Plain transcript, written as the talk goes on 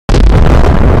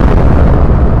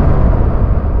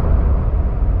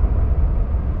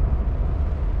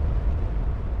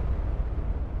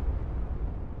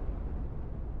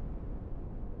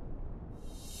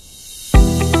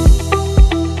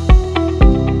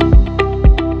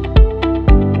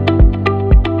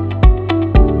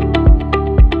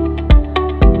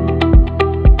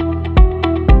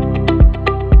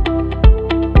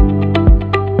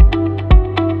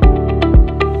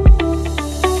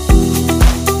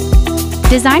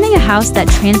Designing a house that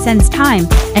transcends time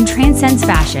and transcends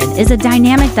fashion is a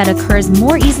dynamic that occurs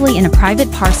more easily in a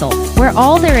private parcel, where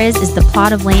all there is the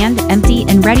plot of land, empty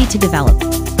and ready to develop.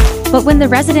 But when the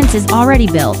residence is already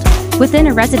built, within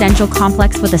a residential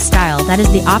complex with a style that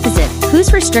is the opposite,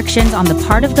 whose restrictions on the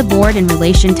part of the board in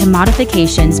relation to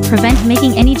modifications prevent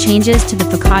making any changes to the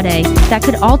facade that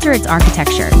could alter its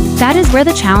architecture. That is where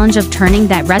the challenge of turning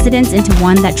that residence into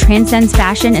one that transcends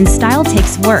fashion and style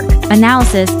takes work,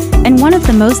 analysis, and one of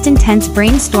the most intense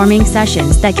brainstorming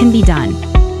sessions that can be done.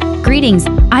 Greetings,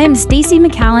 I am Stacy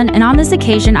McAllen, and on this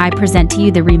occasion I present to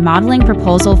you the remodeling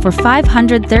proposal for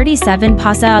 537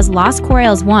 Paseos Los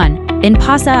Corales I in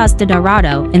Paseos de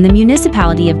Dorado in the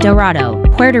municipality of Dorado,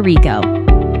 Puerto Rico.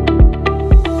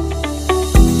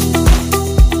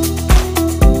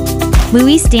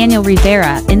 Luis Daniel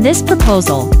Rivera, in this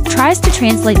proposal, tries to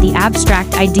translate the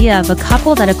abstract idea of a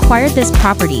couple that acquired this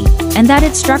property, and that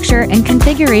its structure and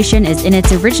configuration is in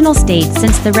its original state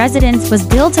since the residence was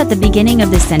built at the beginning of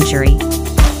this century.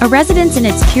 A residence in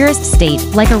its purest state,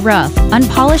 like a rough,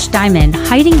 unpolished diamond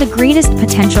hiding the greatest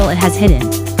potential it has hidden.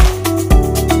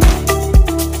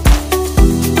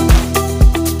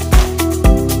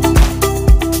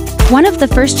 One of the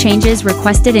first changes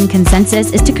requested in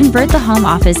consensus is to convert the home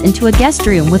office into a guest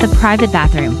room with a private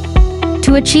bathroom.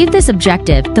 To achieve this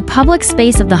objective, the public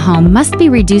space of the home must be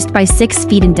reduced by 6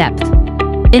 feet in depth.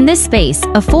 In this space,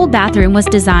 a full bathroom was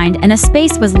designed and a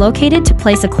space was located to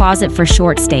place a closet for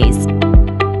short stays.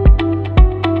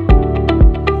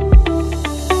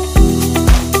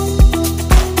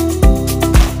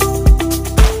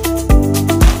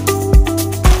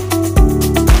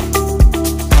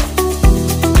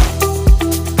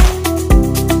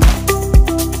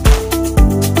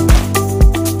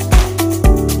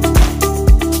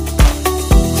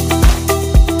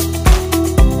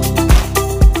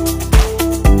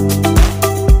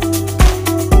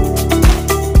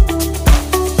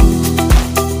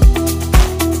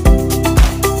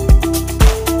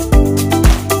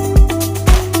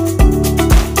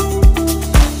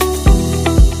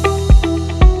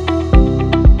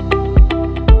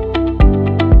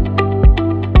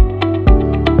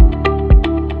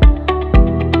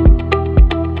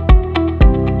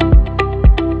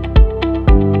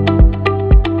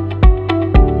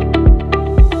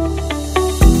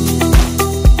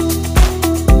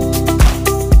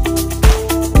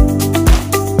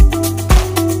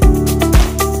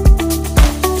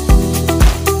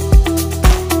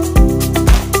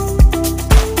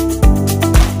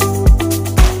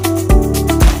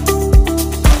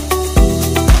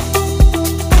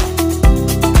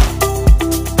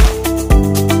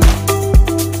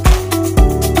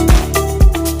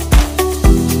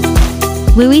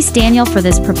 Luis Daniel, for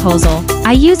this proposal,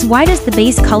 I use white as the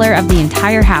base color of the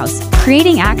entire house,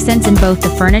 creating accents in both the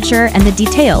furniture and the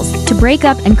details to break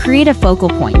up and create a focal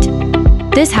point.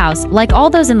 This house, like all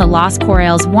those in the Los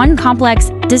Corales I complex,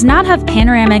 does not have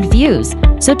panoramic views,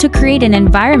 so to create an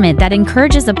environment that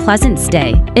encourages a pleasant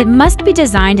stay, it must be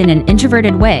designed in an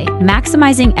introverted way,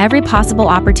 maximizing every possible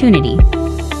opportunity.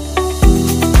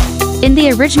 In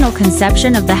the original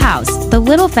conception of the house, the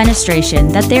little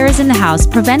fenestration that there is in the house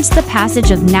prevents the passage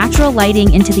of natural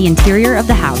lighting into the interior of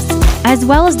the house, as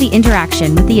well as the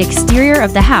interaction with the exterior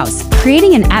of the house,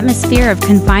 creating an atmosphere of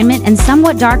confinement and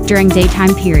somewhat dark during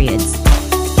daytime periods.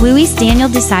 Luis Daniel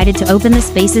decided to open the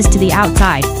spaces to the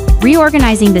outside,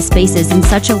 reorganizing the spaces in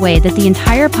such a way that the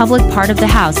entire public part of the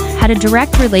house had a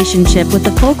direct relationship with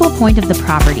the focal point of the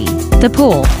property, the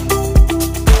pool.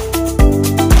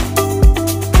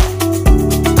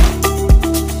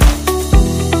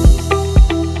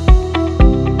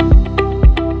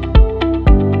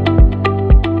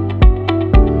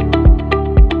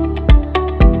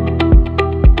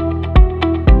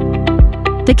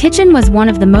 The kitchen was one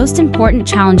of the most important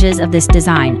challenges of this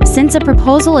design, since a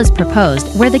proposal is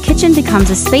proposed where the kitchen becomes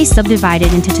a space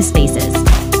subdivided into 2 spaces.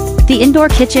 The indoor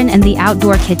kitchen and the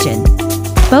outdoor kitchen.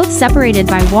 Both separated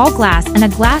by wall glass and a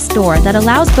glass door that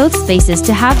allows both spaces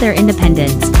to have their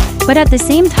independence, but at the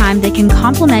same time they can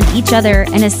complement each other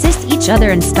and assist each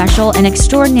other in special and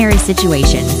extraordinary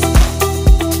situations.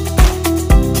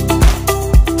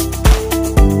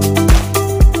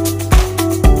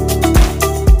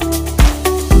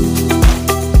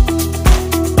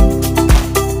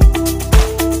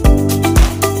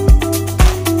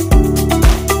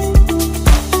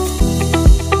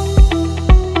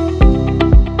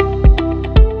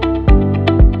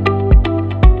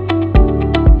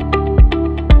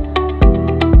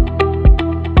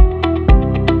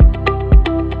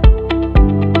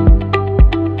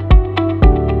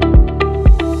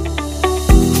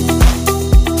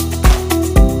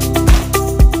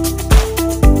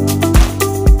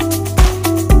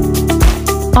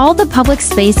 All the public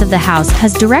space of the house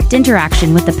has direct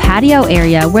interaction with the patio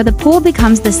area, where the pool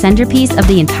becomes the centerpiece of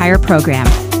the entire program.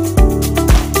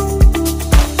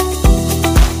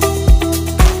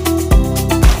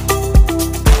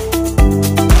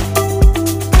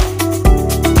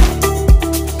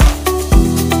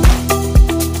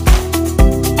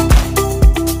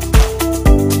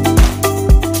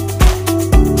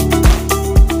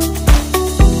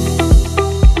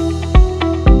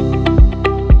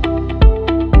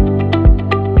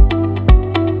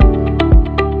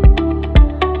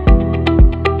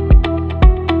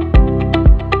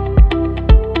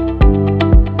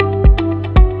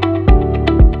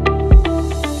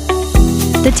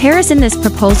 The terrace in this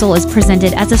proposal is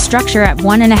presented as a structure at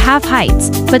 1.5 heights,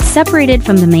 but separated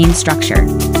from the main structure.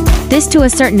 This to a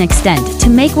certain extent to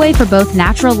make way for both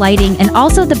natural lighting and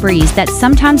also the breeze that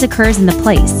sometimes occurs in the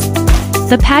place.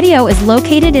 The patio is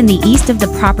located in the east of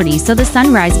the property, so the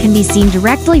sunrise can be seen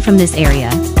directly from this area.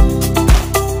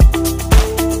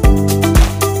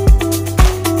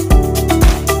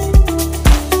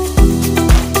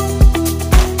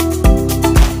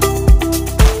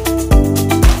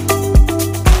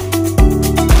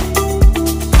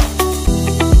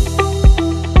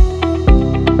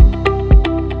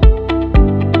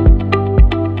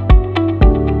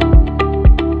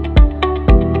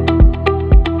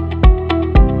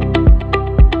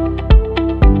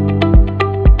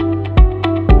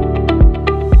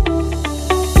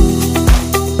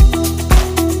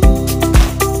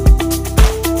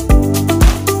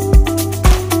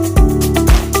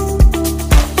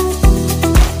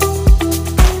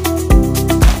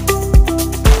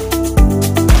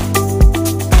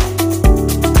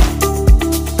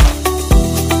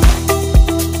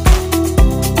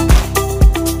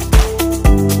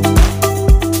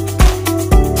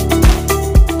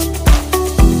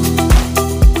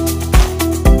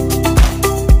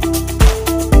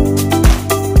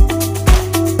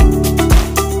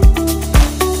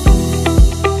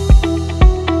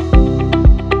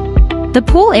 The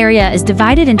pool area is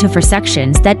divided into 4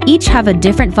 sections that each have a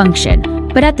different function,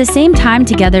 but at the same time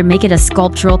together make it a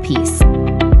sculptural piece.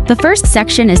 The first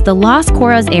section is the Los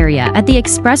Corales area at the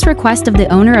express request of the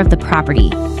owner of the property.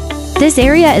 This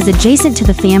area is adjacent to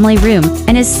the family room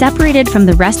and is separated from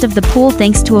the rest of the pool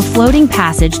thanks to a floating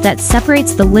passage that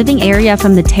separates the living area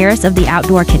from the terrace of the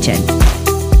outdoor kitchen.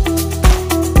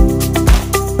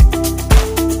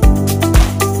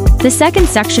 The second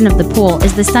section of the pool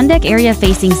is the sundeck area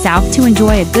facing south to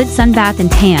enjoy a good sunbath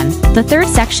and tan. The third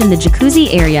section, the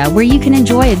jacuzzi area, where you can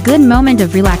enjoy a good moment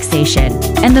of relaxation.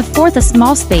 And the fourth, a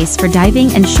small space for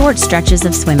diving and short stretches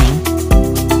of swimming.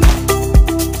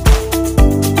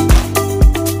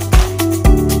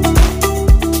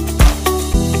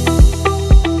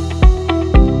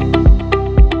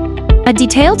 A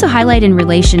detail to highlight in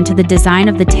relation to the design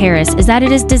of the terrace is that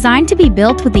it is designed to be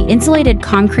built with the insulated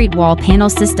concrete wall panel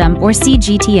system, or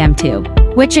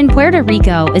CGTM2, which in Puerto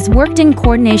Rico is worked in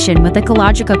coordination with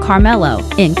Ecologica Carmelo,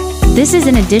 Inc. This is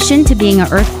in addition to being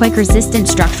an earthquake-resistant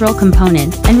structural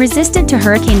component and resistant to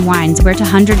hurricane winds where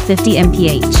 150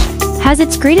 mph. Has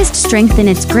its greatest strength in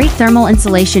its great thermal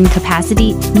insulation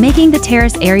capacity, making the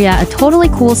terrace area a totally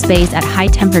cool space at high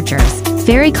temperatures,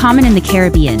 very common in the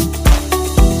Caribbean.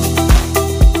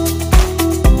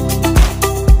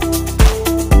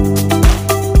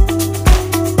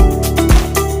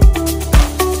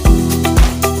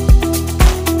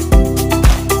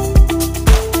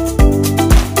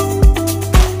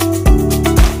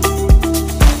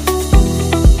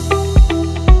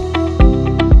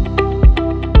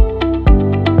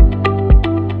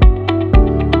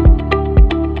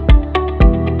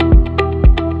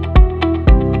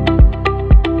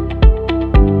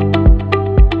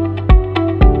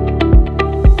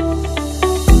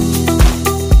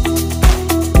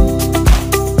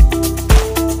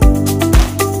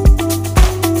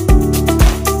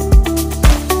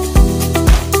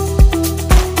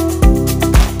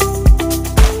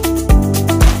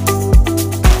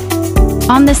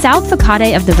 On the south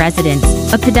facade of the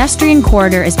residence, a pedestrian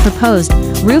corridor is proposed,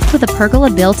 roofed with a pergola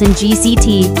built-in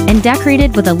GCT, and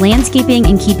decorated with a landscaping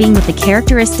in keeping with the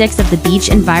characteristics of the beach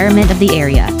environment of the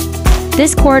area.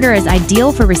 This corridor is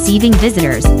ideal for receiving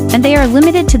visitors, and they are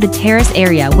limited to the terrace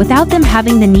area without them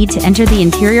having the need to enter the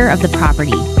interior of the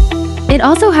property. It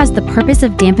also has the purpose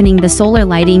of dampening the solar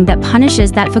lighting that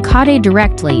punishes that facade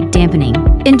directly, dampening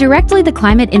indirectly the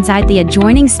climate inside the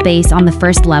adjoining space on the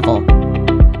first level.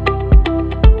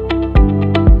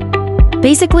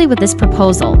 Basically, with this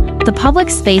proposal, the public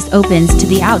space opens to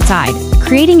the outside,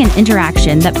 creating an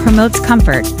interaction that promotes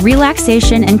comfort,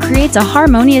 relaxation, and creates a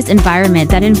harmonious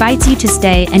environment that invites you to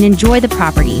stay and enjoy the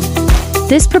property.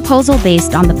 This proposal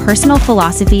based on the personal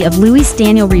philosophy of Luis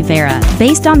Daniel Rivera,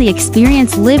 based on the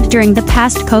experience lived during the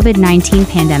past COVID-19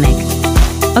 pandemic.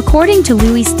 According to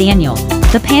Luis Daniel,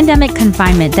 the pandemic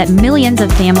confinement that millions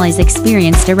of families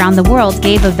experienced around the world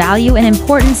gave a value and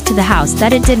importance to the house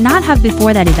that it did not have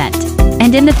before that event.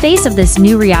 And in the face of this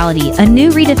new reality, a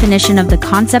new redefinition of the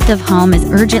concept of home is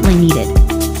urgently needed.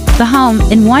 The home,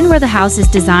 in one where the house is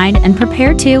designed and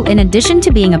prepared to, in addition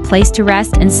to being a place to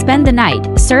rest and spend the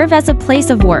night, serve as a place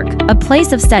of work, a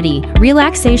place of study,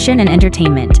 relaxation and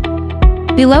entertainment.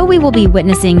 Below we will be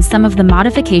witnessing some of the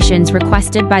modifications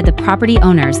requested by the property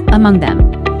owners, among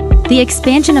them the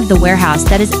expansion of the warehouse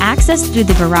that is accessed through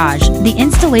the garage, the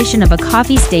installation of a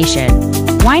coffee station,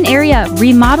 wine area,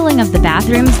 remodeling of the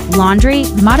bathrooms, laundry,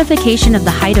 modification of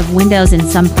the height of windows in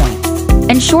some points.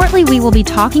 And shortly we will be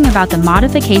talking about the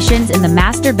modifications in the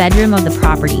master bedroom of the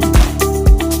property.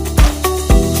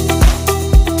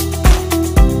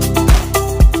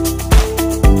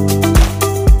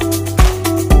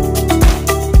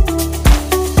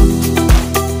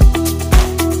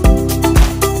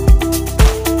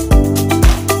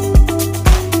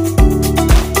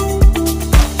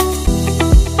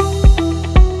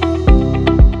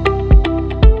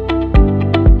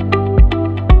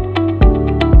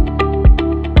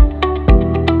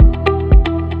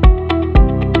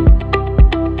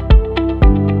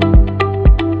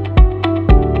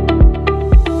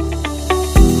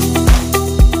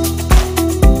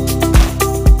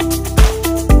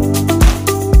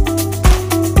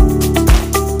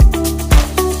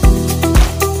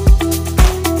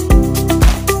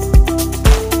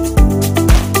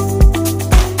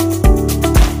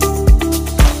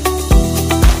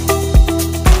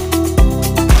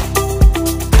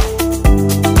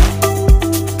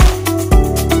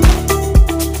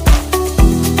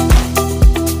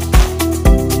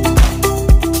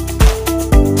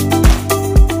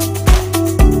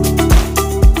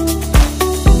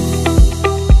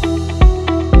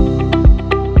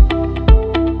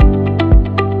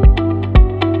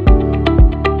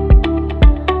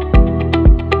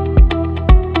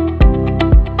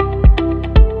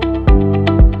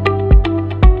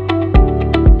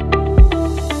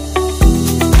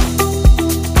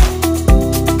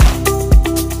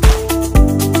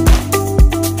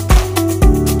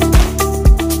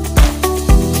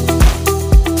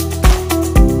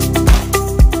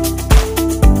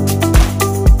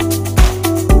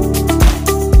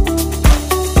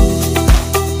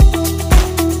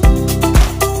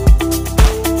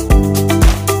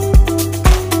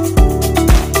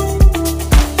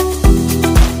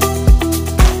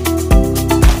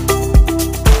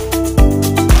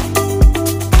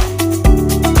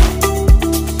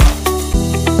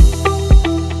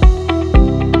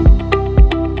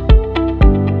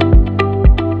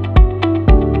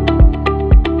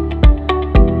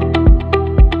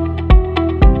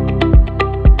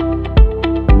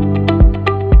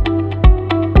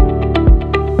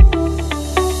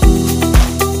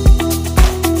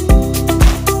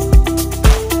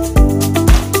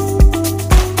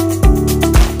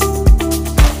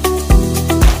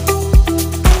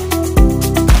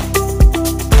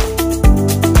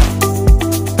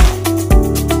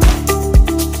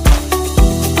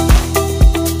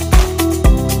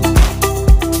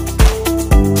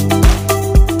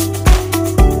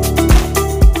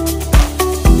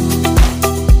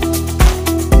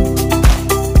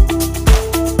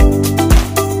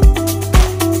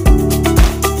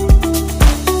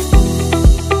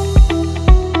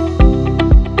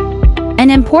 An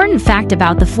important fact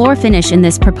about the floor finish in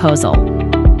this proposal.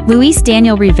 Luis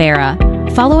Daniel Rivera,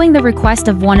 following the request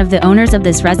of one of the owners of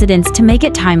this residence to make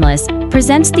it timeless,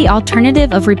 presents the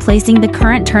alternative of replacing the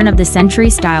current turn-of-the-century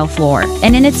style floor,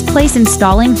 and in its place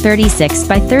installing 36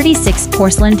 by 36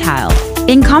 porcelain tile.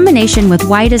 In combination with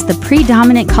white as the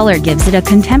predominant color gives it a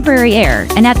contemporary air,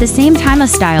 and at the same time a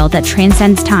style that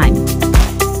transcends time.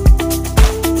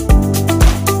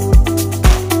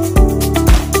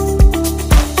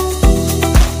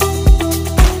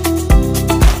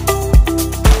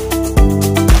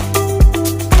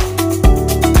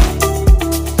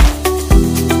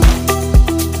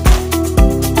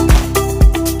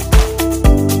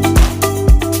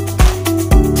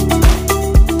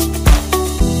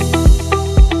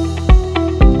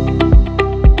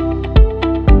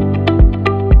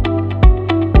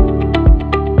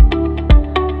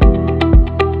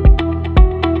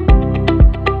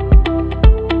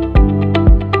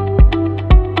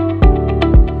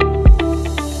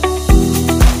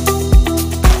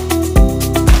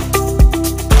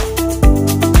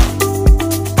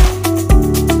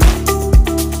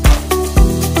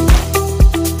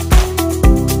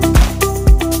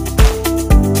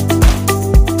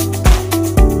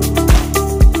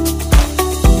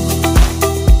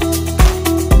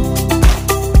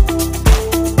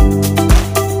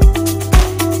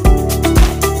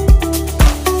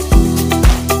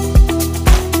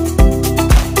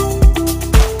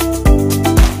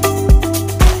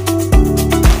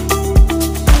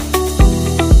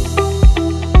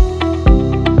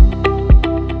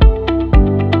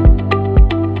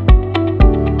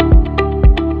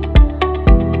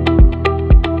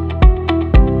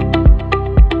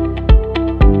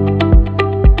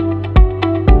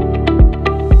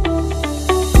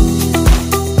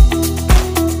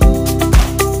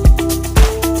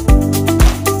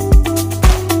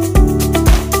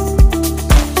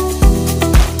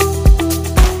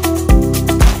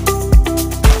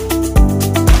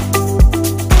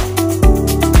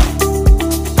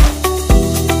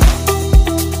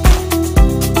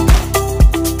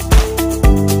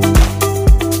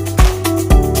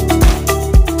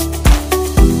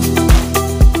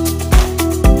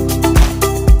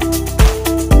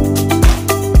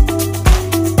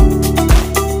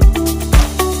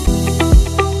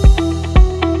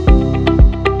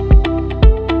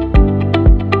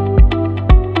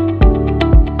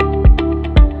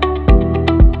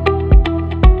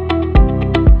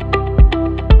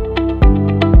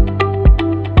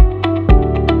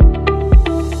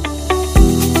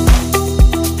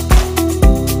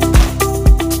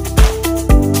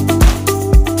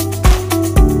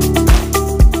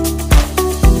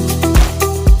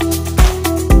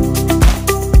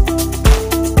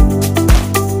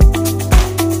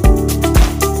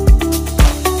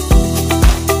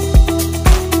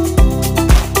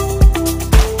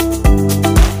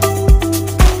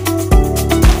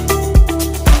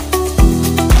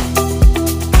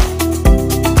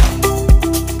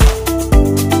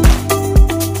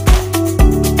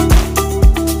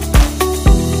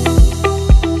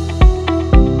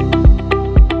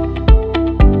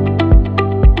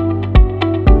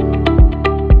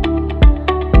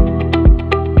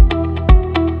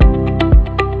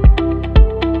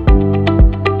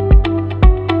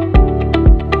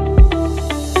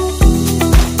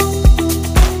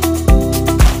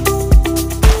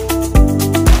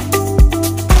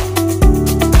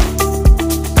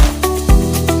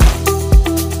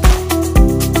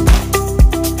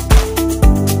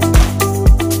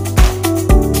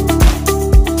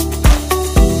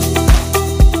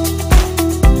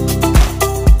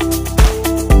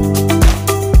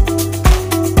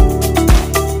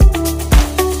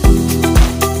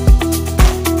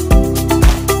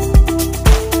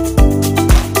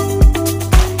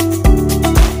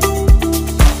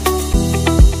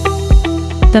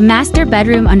 The master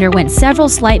bedroom underwent several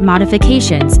slight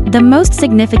modifications, the most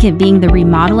significant being the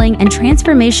remodeling and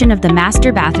transformation of the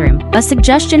master bathroom, a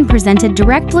suggestion presented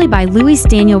directly by Luis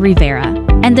Daniel Rivera,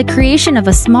 and the creation of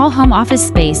a small home office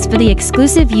space for the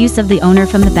exclusive use of the owner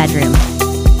from the bedroom.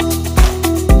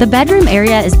 The bedroom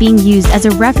area is being used as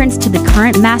a reference to the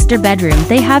current master bedroom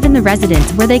they have in the residence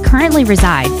where they currently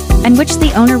reside, and which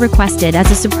the owner requested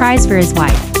as a surprise for his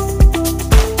wife.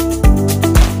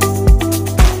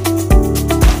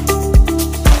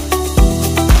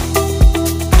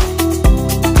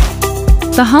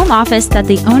 The home office that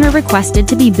the owner requested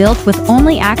to be built with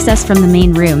only access from the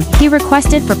main room he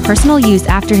requested for personal use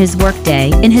after his workday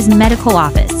in his medical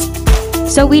office.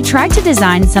 So we tried to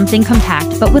design something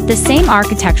compact but with the same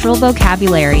architectural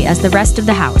vocabulary as the rest of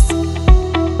the house.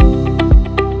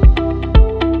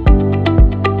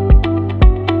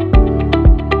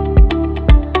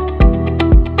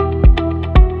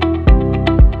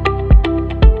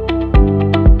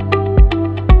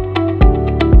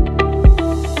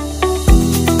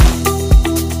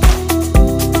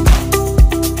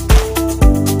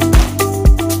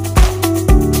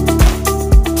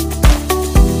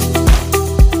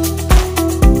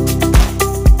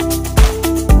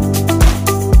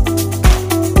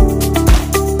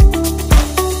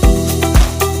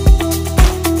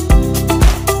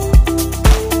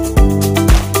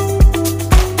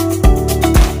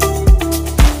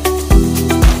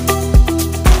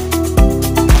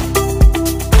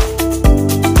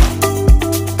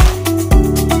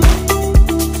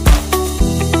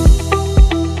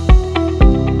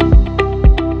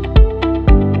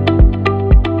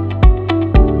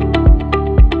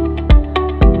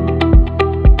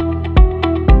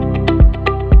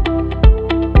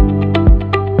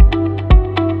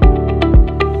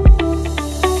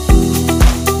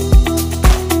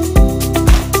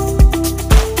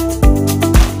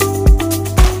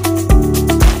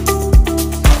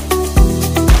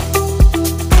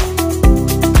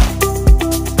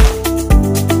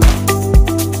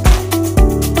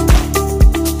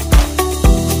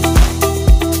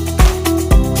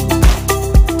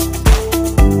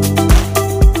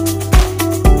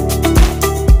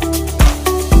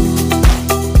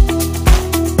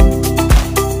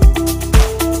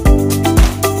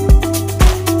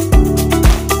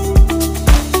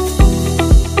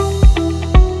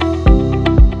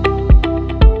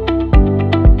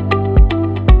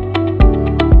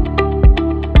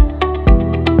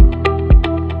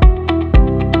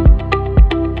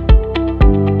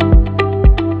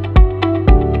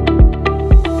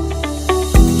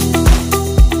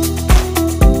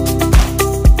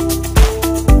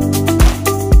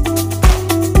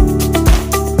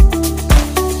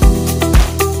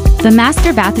 The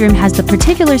master bathroom has the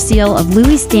particular seal of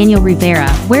Luis Daniel Rivera,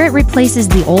 where it replaces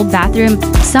the old bathroom,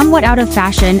 somewhat out of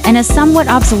fashion and a somewhat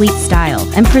obsolete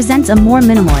style, and presents a more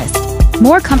minimalist,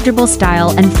 more comfortable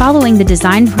style and following the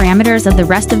design parameters of the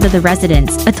rest of the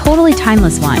residence, a totally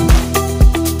timeless one.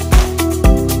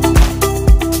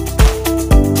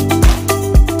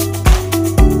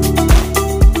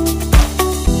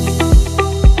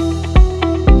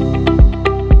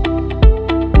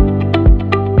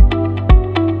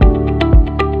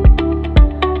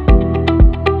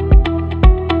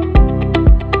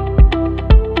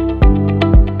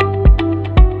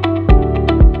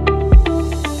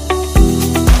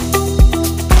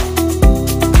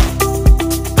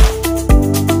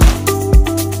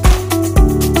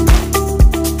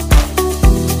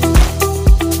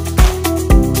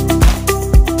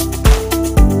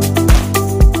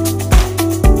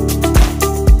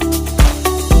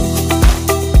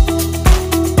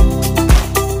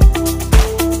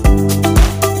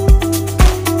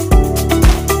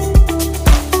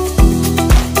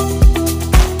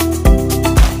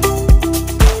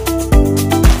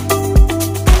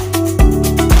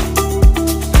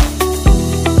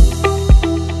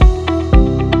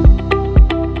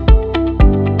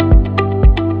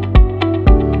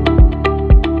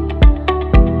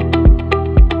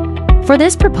 For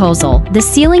this proposal, the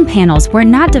ceiling panels were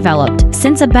not developed,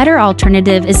 since a better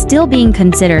alternative is still being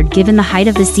considered given the height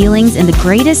of the ceilings in the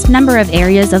greatest number of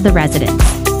areas of the residence.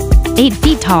 8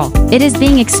 feet tall, it is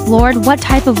being explored what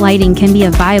type of lighting can be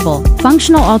a viable,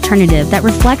 functional alternative that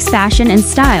reflects fashion and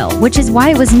style, which is why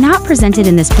it was not presented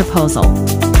in this proposal.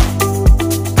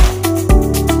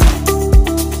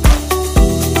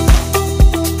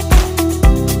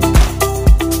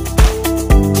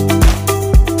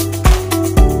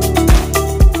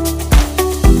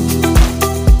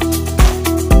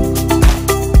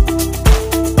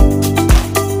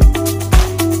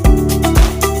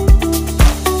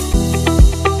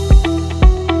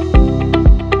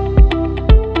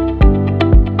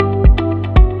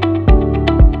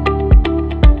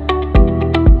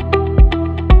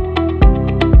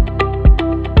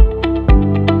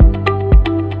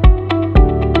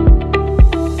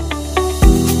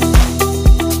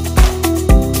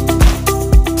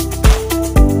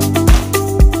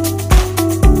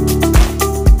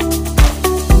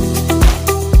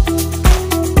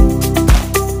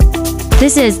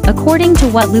 This is, according to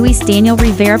what Luis Daniel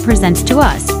Rivera presents to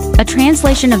us, a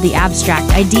translation of the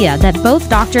abstract idea that both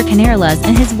Dr. Canarlas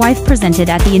and his wife presented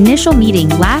at the initial meeting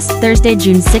last Thursday,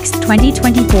 June 6,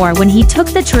 2024, when he took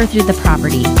the tour through the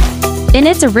property. In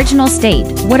its original state,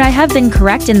 would I have been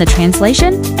correct in the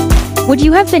translation? Would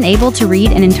you have been able to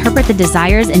read and interpret the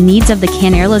desires and needs of the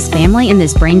Canarlas family in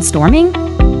this brainstorming?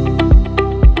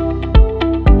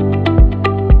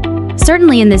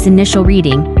 Certainly in this initial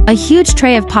reading, a huge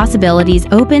tray of possibilities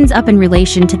opens up in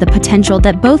relation to the potential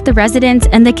that both the residents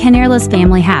and the Canarlas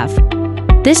family have.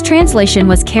 This translation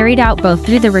was carried out both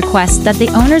through the requests that the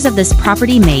owners of this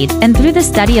property made and through the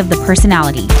study of the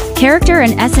personality, character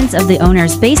and essence of the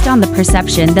owners based on the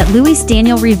perception that Luis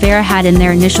Daniel Rivera had in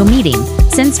their initial meeting,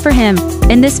 since for him,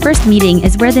 in this first meeting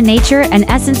is where the nature and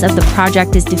essence of the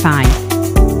project is defined.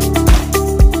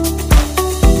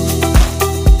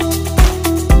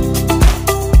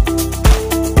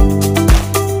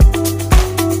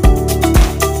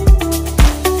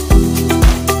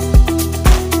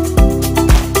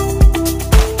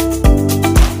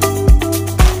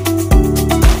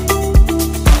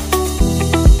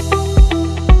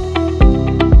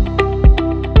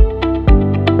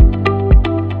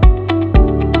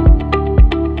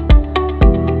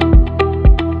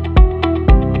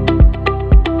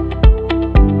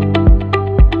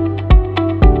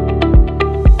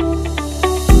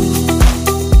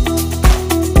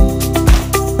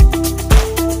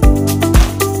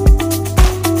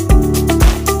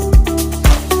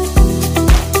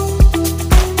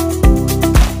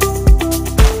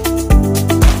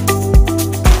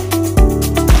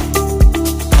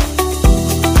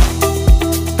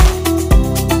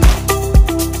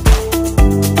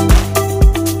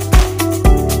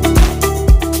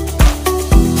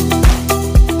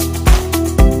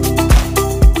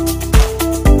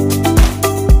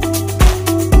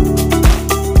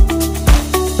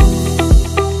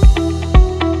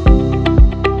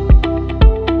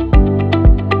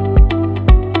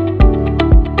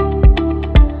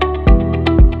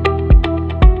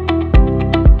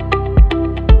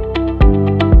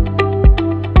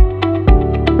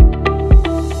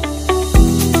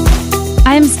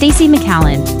 I am Stacy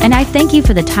McAllen, and I thank you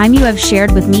for the time you have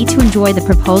shared with me to enjoy the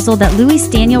proposal that Luis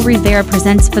Daniel Rivera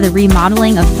presents for the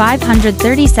remodeling of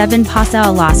 537 Paseo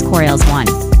Los Corales I.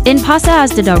 In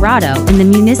Paseos de Dorado, in the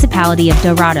municipality of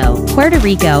Dorado, Puerto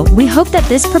Rico. We hope that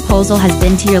this proposal has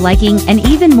been to your liking, and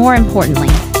even more importantly,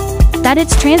 that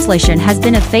its translation has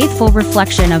been a faithful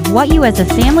reflection of what you as a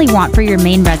family want for your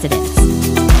main residence.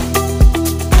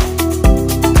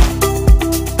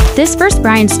 This first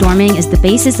brainstorming is the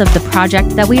basis of the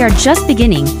project that we are just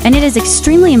beginning, and it is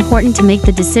extremely important to make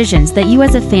the decisions that you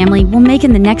as a family will make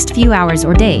in the next few hours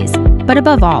or days, but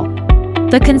above all,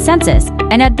 the consensus.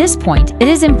 And at this point, it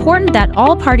is important that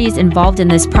all parties involved in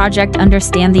this project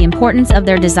understand the importance of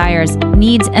their desires,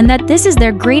 needs, and that this is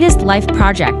their greatest life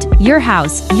project, your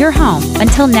house, your home.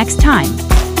 Until next time.